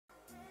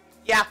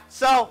Yeah,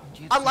 so,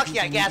 unlucky,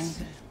 I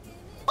guess.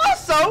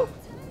 Also,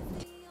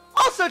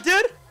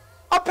 dude,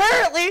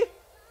 apparently,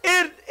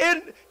 in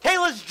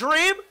Kayla's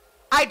dream,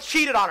 I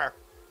cheated on her.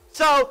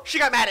 So, she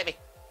got mad at me.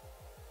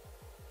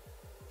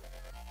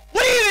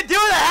 What do you even do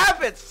when that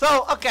happens?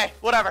 So, okay,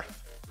 whatever.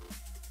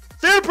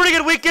 So, it was a pretty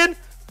good weekend.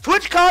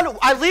 TwitchCon,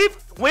 I leave.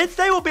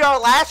 Wednesday will be our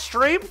last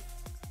stream.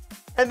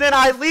 And then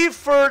I leave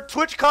for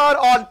TwitchCon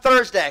on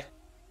Thursday.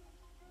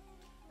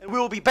 And we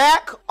will be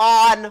back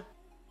on,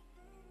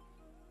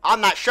 I'm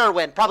not sure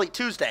when, probably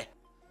Tuesday.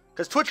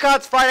 Because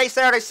TwitchCon's Friday,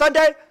 Saturday,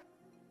 Sunday.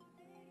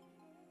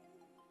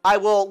 I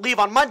will leave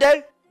on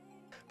Monday.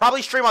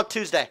 Probably stream on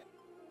Tuesday.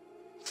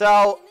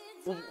 So,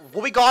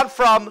 we'll be gone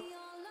from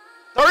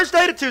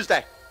Thursday to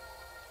Tuesday.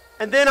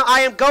 And then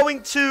I am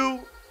going to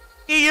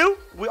EU.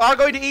 We are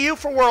going to EU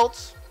for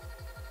Worlds.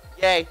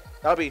 Yay.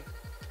 That'll be,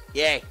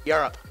 yay,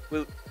 Europe.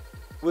 Woot.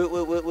 Woot,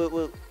 woot, woot, woot,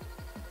 woot.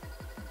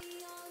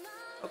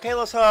 Oh,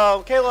 Kayla's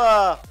home.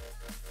 Kayla.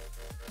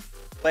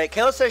 Wait,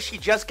 Kayla says she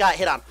just got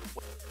hit on.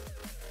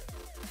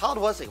 How old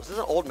was he? Was this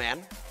an old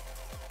man?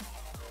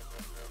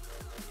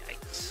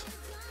 Yikes.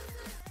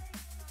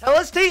 Tell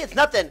us, T, it's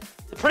nothing.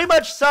 Pretty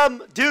much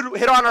some dude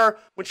hit on her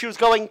when she was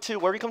going to,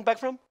 where are you coming back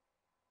from?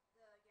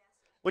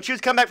 When she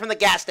was coming back from the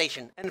gas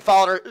station and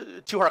followed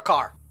her to her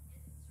car.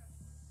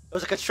 It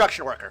was a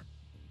construction worker.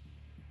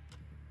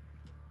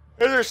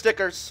 Here's her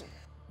stickers.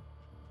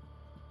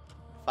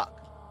 Fuck.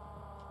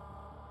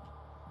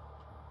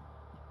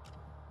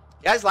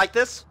 You guys like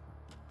this?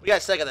 What do you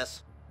guys think of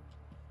this?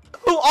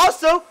 Ooh,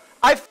 also,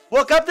 I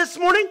woke up this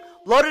morning,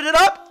 loaded it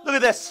up. Look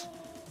at this.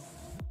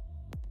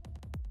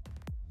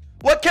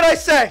 What can I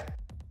say?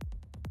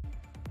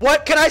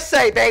 What can I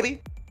say,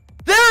 baby?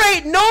 There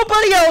ain't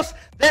nobody else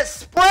that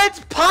spreads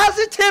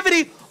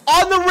positivity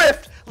on the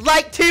Rift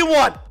like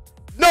T1.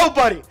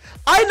 Nobody.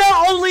 I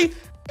not only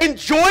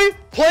enjoy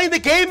playing the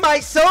game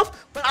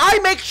myself, but I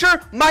make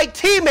sure my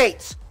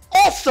teammates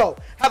also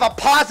have a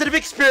positive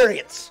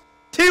experience.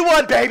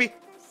 T1, baby.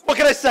 What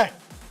can I say?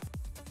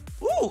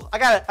 Ooh, I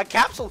got a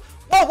capsule.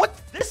 Whoa, what?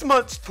 This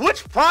month's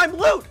Twitch Prime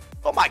loot.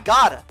 Oh my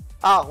god.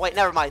 Oh, wait,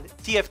 never mind.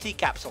 TFT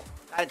capsule.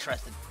 Not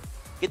interested.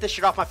 Get this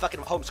shit off my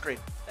fucking home screen.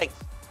 Thanks.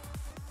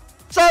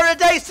 So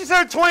today,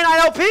 629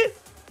 LP.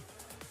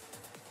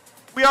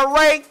 We are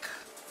rank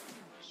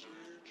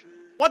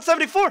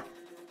 174.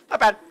 Not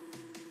bad.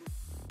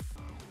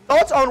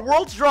 Thoughts on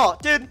Worlds Draw?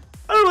 Dude,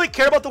 I don't really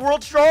care about the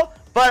Worlds Draw,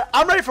 but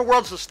I'm ready for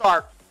Worlds to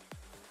start.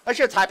 That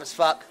shit's hype as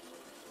fuck.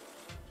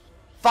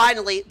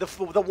 Finally, the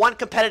one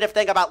competitive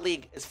thing about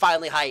League is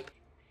finally hype.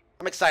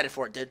 I'm excited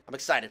for it, dude. I'm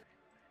excited.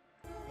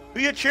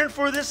 Who you cheering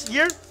for this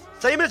year?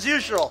 Same as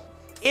usual.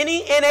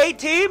 Any NA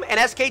team and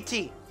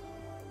SKT.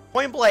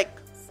 Point blank.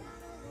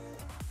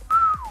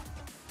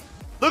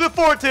 Looking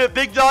forward to it,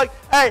 big dog.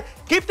 Hey,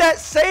 keep that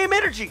same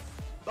energy,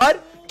 bud.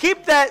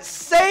 Keep that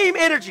same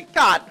energy.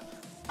 God,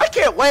 I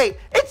can't wait.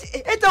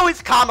 It's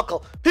always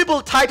comical.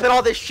 People typing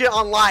all this shit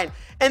online,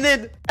 and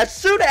then as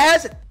soon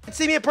as they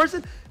see me in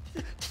person,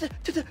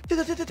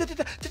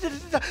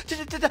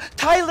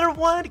 Tyler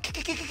won.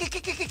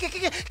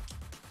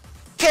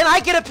 Can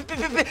I get a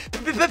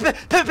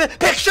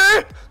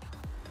picture?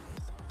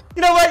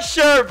 You know what?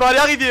 Sure, buddy.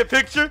 I'll give you a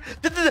picture.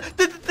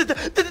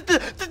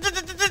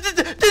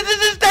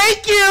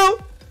 Thank you.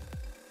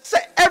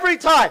 Every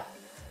time.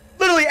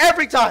 Literally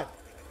every time.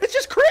 It's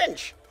just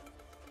cringe.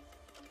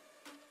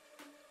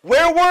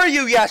 Where were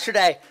you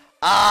yesterday?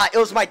 It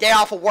was my day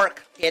off of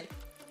work, kid.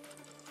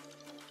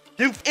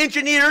 Do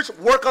engineers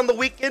work on the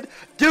weekend?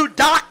 Do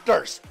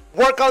doctors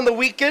work on the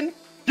weekend?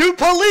 Do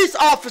police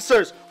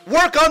officers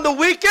work on the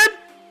weekend?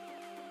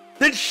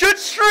 Then should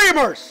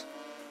streamers.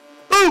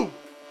 Boom.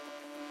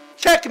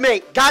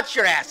 Checkmate. Got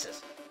your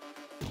asses.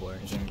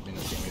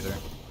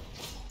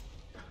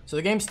 So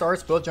the game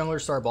starts, both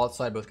junglers start bot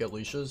side, both get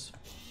leashes.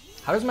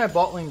 How does my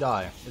bot lane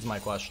die, is my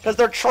question. Because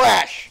they're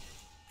trash.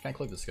 Can't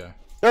click this guy.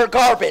 They're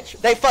garbage.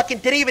 They fucking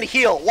didn't even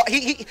heal.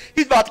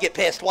 He's about to get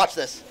pissed. Watch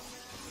this.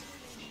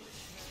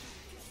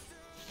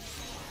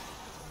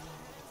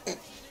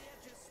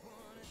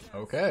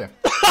 Okay.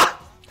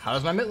 How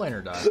does my mid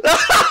laner die?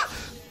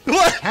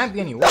 What? It can't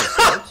be any worse,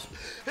 right?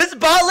 His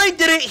bot lane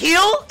didn't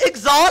heal,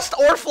 exhaust,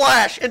 or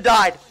flash, and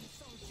died.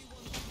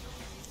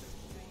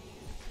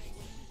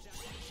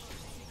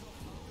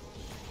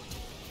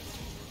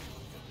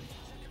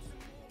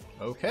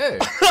 Okay.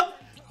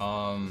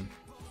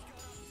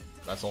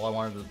 That's all I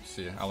wanted to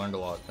see. I learned a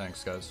lot.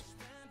 Thanks, guys.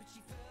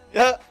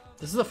 Yeah.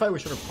 This is a fight we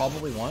should have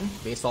probably won,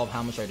 based off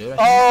how much I did.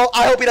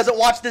 I hope he doesn't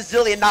watch this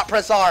Zilly and not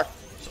press R.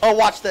 Oh,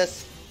 watch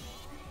this.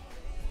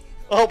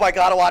 Oh my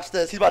god, watch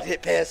this. He's about to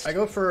get pissed. I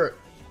go for...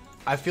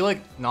 I feel like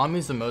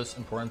Nami's the most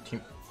important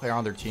player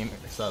on their team,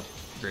 except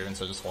Draven,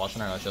 so just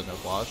flashing her, and she has no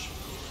flash.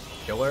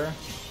 Killer.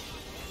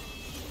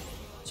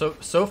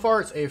 So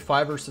far it's a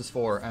 5 versus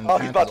 4, and oh,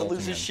 he's about to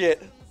lose his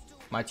shit.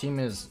 My team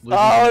is losing.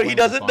 Oh, he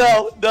doesn't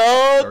know.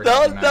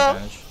 No.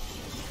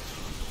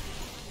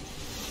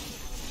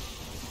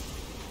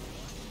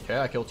 Okay,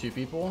 I killed 2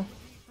 people.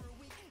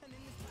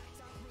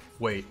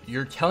 Wait,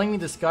 you're telling me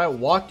this guy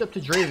walked up to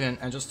Draven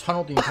and just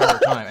tunneled the entire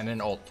time and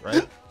then ult,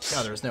 right?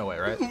 No, there's no way,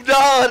 right? No,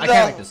 I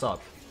can't make this up.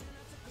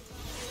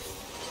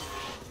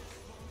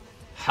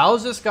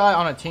 How's this guy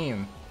on a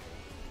team?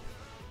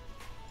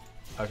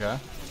 Okay.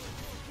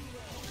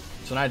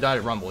 So now I died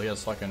at Rumble. He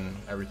has fucking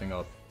everything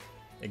up.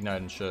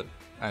 Ignite and shit.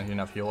 And he didn't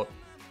have heal up.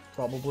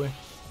 Probably.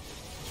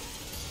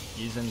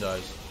 He's in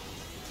dies.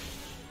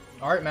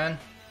 Alright, man.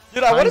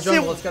 Dude, I want to see.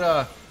 Let's get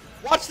a.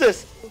 Watch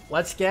this.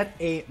 Let's get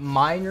a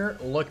minor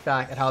look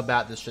back at how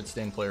bad this shit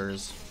stain player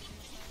is.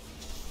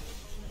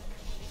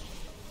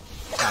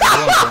 You're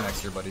going pro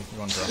next year, buddy. You're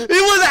going pro.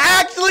 He was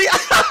actually.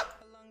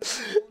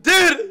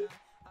 Dude.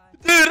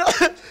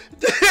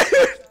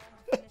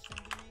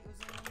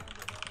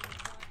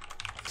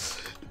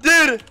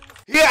 Dude.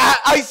 Yeah,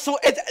 I swear.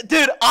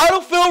 Dude,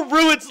 autofill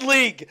ruins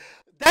league.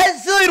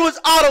 That Zillion was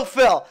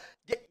autofill.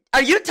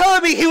 Are you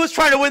telling me he was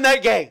trying to win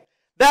that game?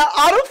 That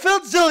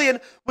autofilled Zillion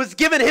was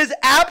given his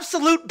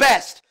absolute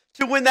best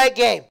to win that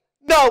game.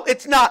 No,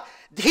 it's not.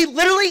 He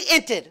literally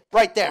inted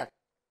right there.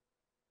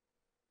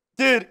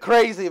 Dude,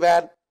 crazy,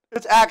 man.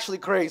 It's actually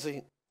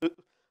crazy.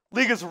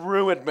 League is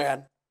ruined,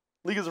 man.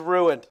 League is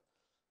ruined.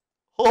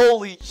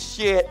 Holy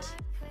shit.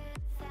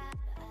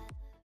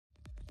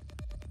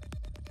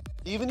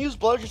 Do you even use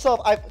blood yourself?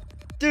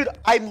 Dude,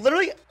 I'm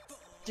literally...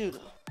 Dude.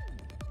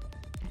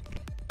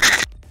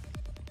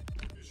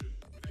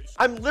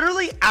 I'm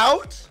literally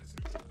out.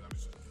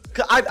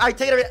 I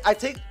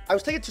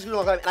was taking too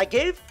long time, and I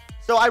gave.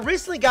 So I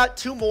recently got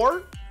two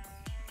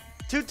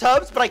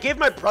tubs, but I gave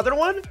my brother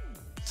one.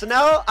 So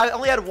now I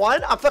only had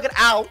one. I'm fucking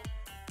out.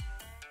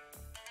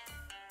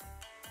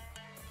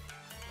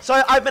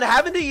 So I've been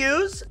having to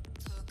use.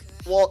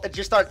 Well, it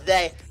just started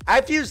today. I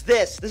have to use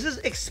this. This is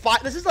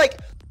expired. This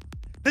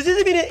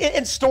isn't even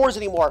in stores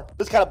anymore.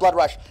 This kind of blood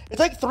rush. It's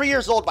like 3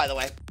 years old, by the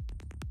way.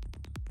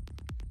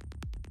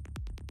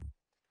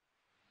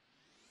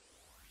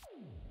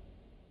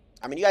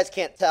 I mean, you guys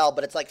can't tell,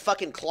 but it's like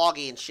fucking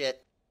cloggy and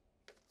shit.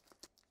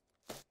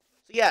 So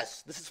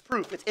yes, this is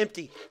proof. It's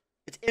empty.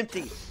 It's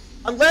empty.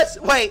 Unless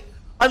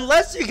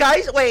you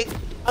guys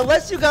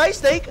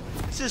think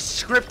this is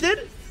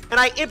scripted and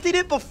I emptied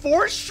it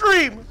before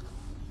stream.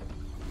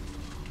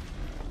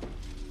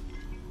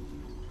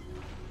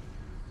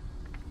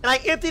 And I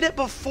emptied it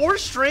before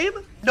stream,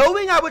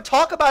 knowing I would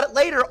talk about it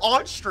later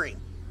on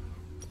stream.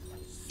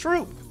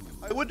 True.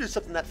 I would do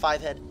something that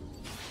 5-head.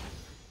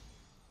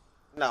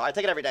 No, I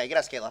take it every day. Get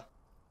us, Kayla.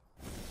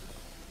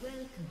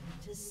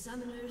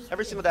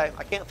 Every single day.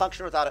 I can't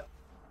function without it.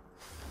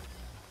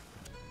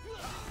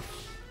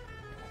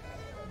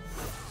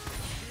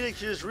 Feeling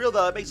shit is real,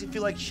 though. It makes you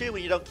feel like shit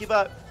when you don't keep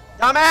up.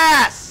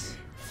 Dumbass!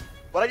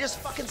 What'd I just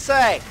fucking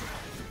say?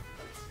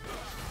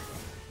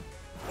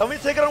 Tell me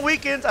to take it on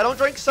weekends. I don't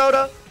drink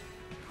soda.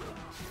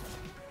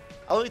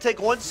 I only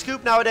take 1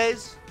 scoop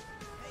nowadays.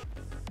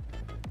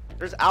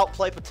 There's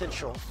outplay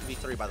potential.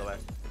 V3, by the way.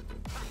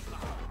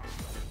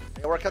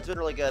 Your workout's been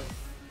really good.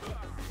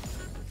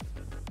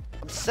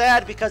 I'm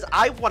sad because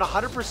I won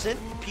 100%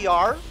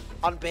 PR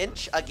on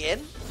bench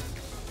again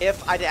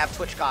if I didn't have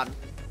TwitchCon.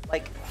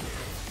 Like,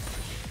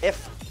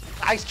 if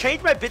I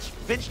changed my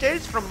bench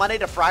days from Monday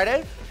to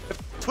Friday,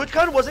 if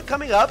TwitchCon wasn't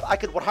coming up, I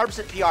could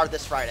 100% PR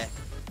this Friday.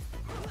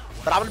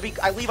 But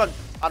I leave on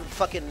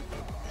fucking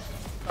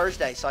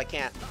Thursday, so I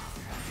can't.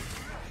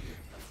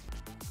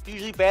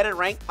 Usually ban and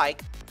rank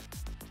Pike.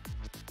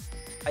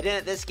 I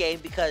didn't this game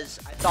because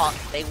I thought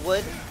they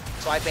would.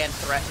 So I banned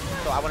Threat.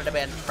 So I wanted to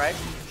ban Threat.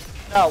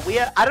 No,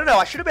 I don't know.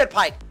 I should have banned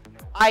Pike.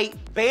 I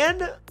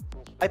banned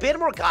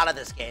Morgana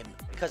this game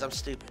because I'm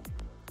stupid.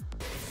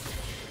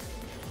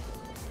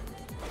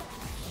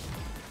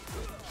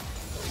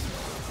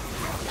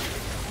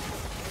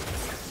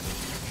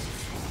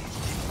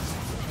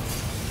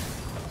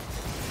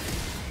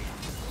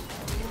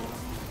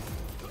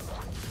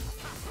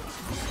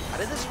 How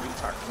did this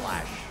retard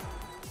flash?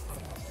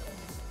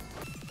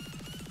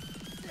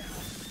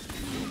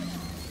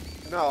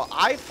 No,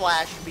 I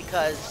flash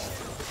because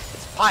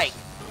it's Pike.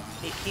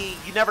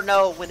 You never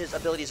know when his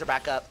abilities are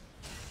back up.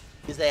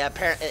 Because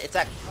it's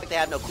like they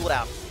have no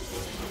cooldown.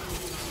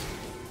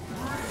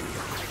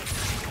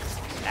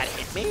 That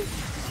hit me?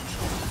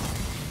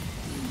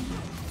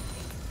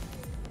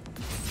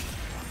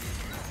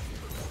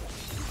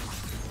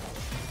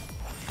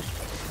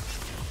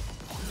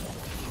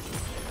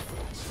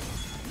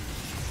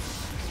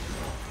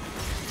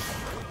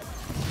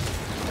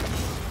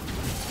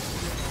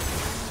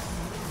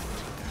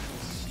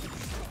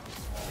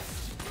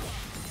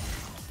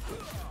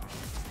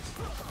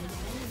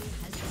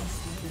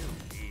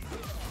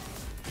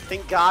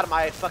 Thank God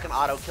my fucking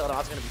auto killed him. I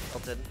was gonna be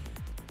tilted.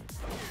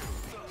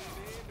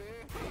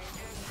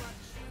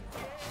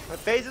 My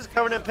face is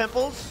covered in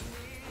pimples.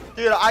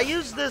 Dude, I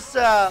use this,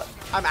 I'm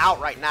out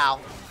right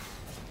now.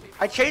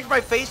 I changed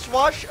my face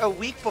wash a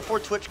week before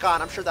TwitchCon.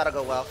 I'm sure that'll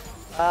go well.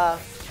 I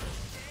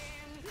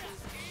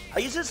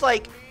use this,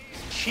 like,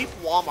 cheap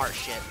Walmart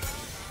shit.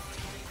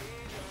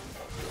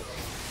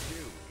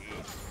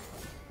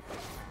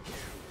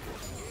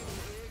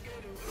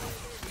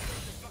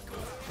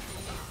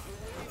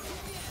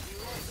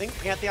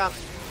 think Pantheon.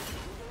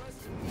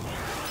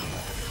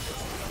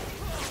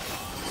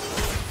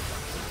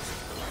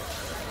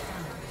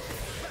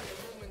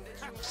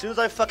 As soon as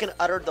I fucking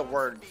uttered the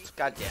words,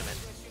 god damn it.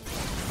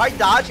 If I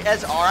dodge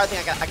as R, I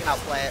think I can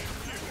outplay it.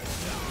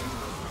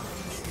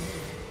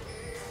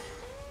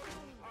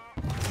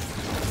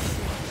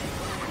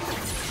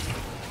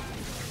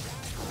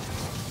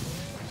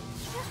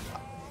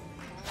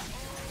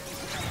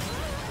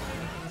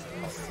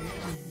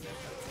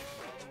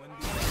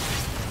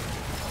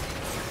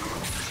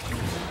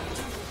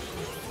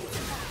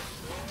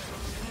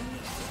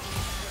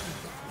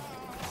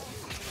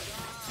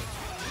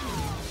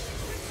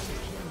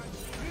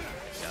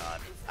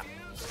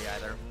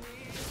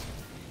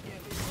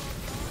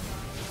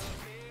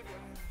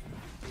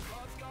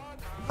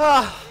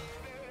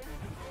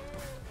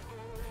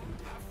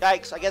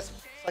 Yikes, I guess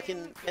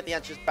fucking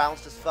Pantheon just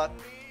bounced as fuck.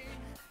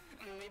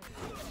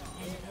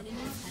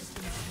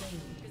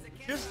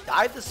 Just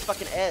dive this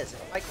fucking Ez. It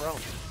might groan.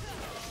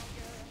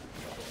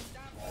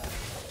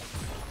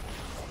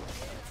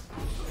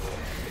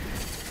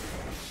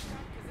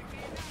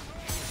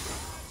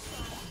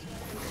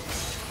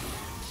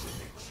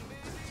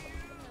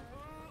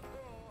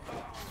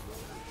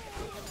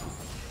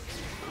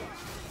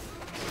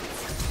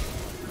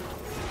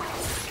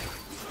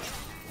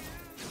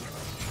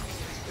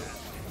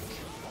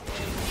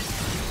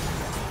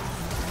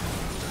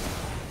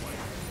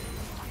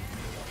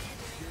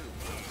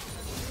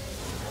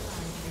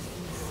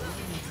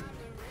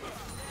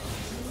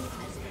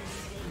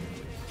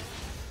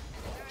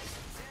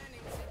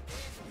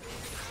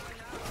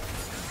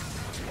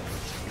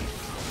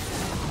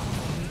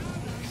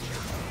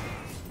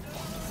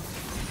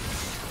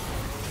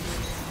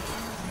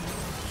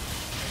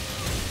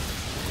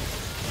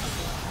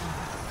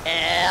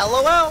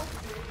 LOL.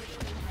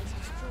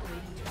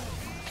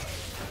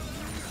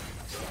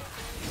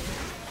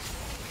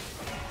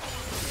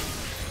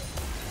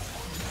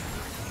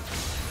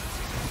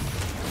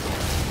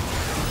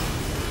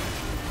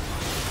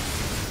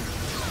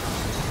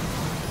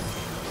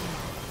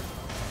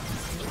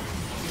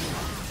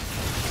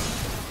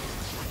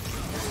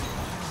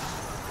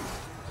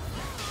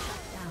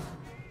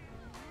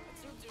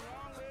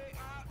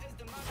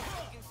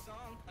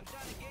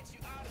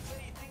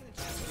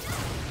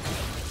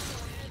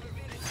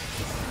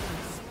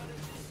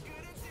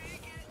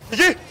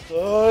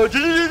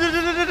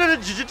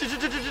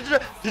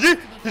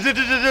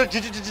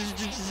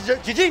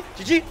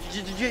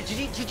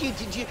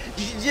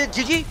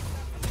 GG.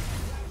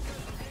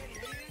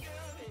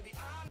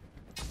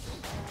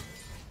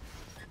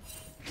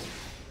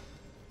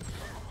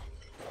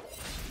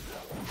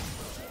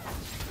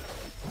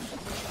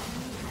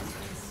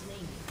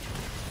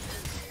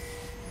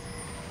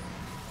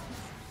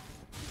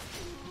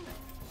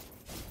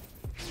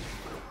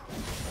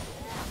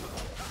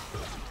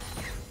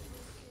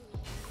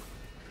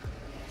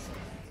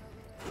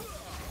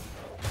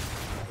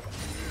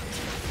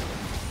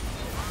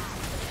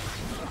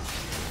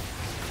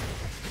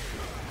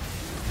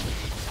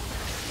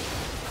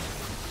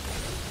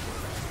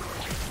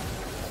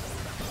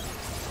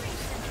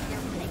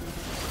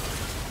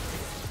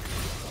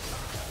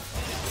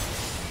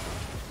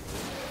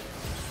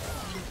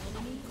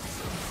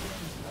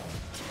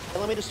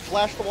 Let me just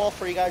flash the wall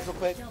for you guys real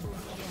quick.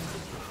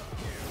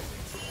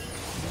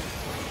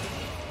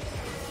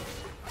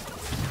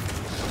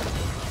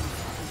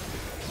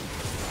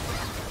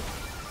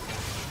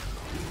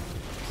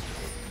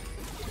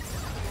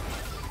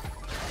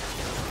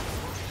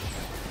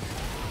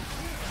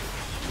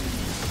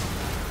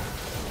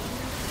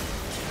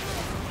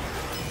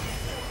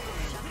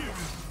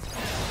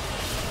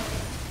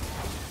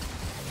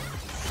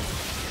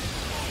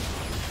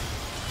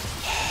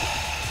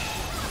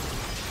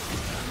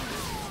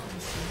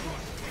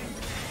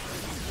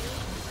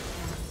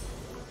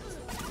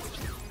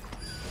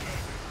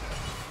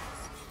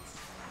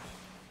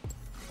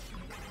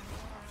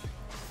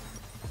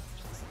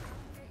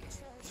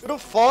 Should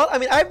have fought? I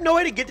mean, I have no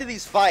way to get to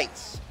these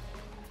fights.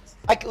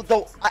 I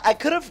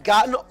could have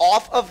gotten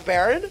off of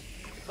Baron,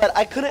 but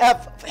I couldn't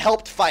have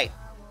helped fight.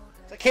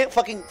 I can't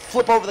fucking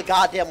flip over the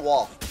goddamn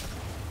wall.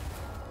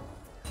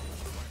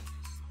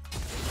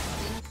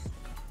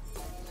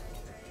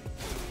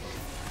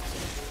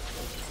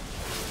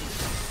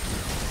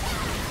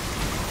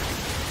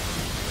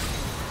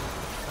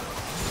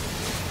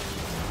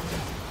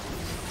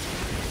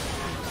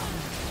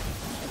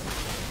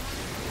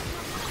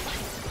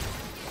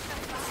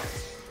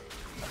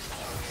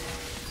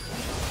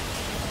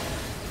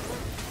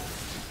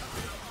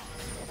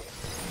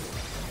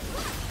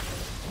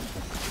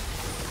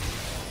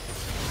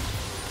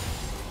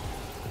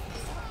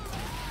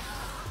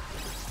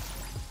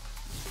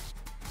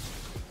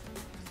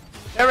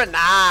 Very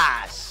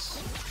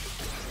nice.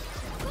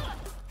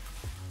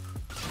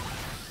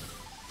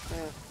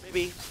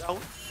 Maybe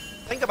don't.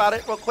 Think about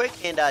it real quick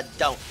and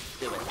don't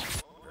do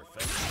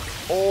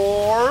it.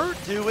 Or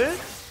do it.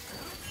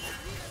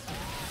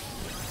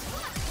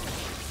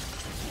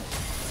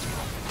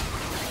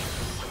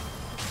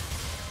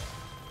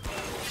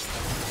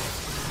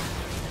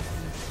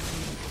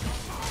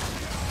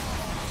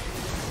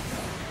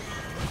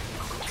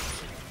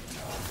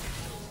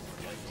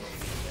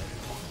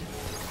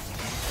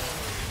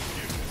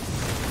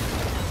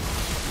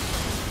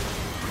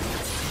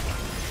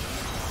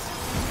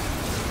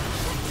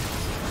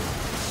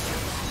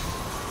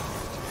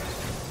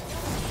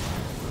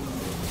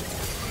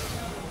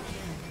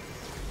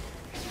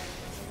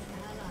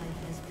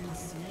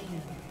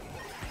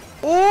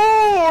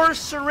 never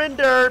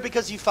surrender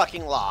because you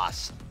fucking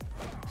lost.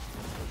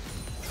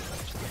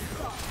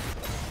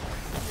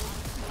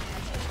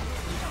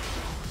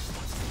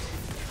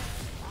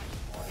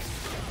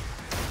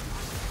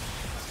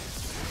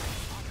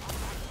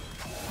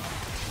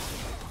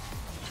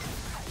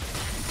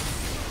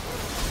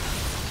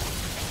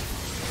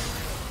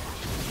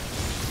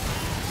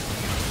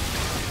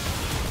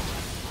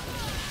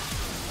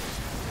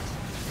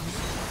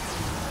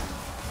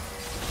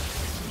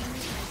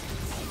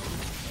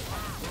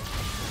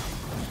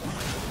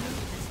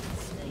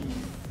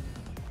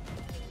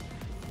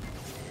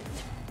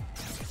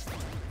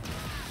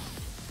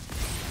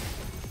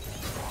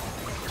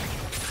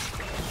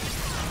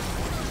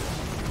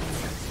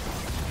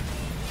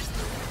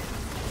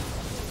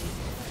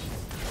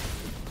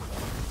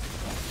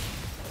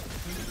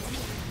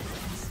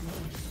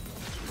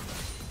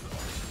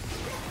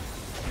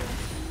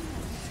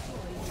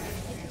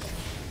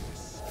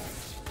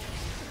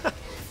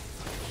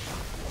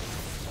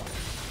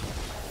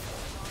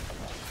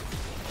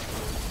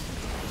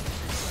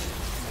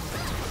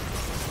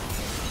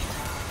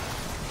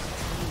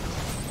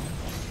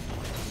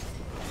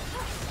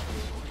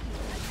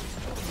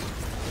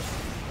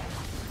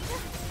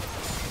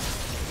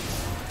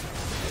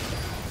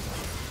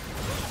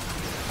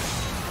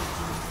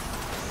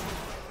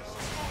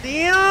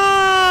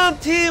 Damn,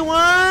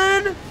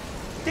 T1!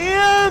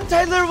 Damn,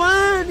 Tyler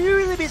 1! You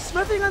really be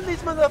smurfing on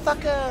these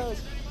motherfuckers!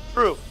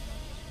 True.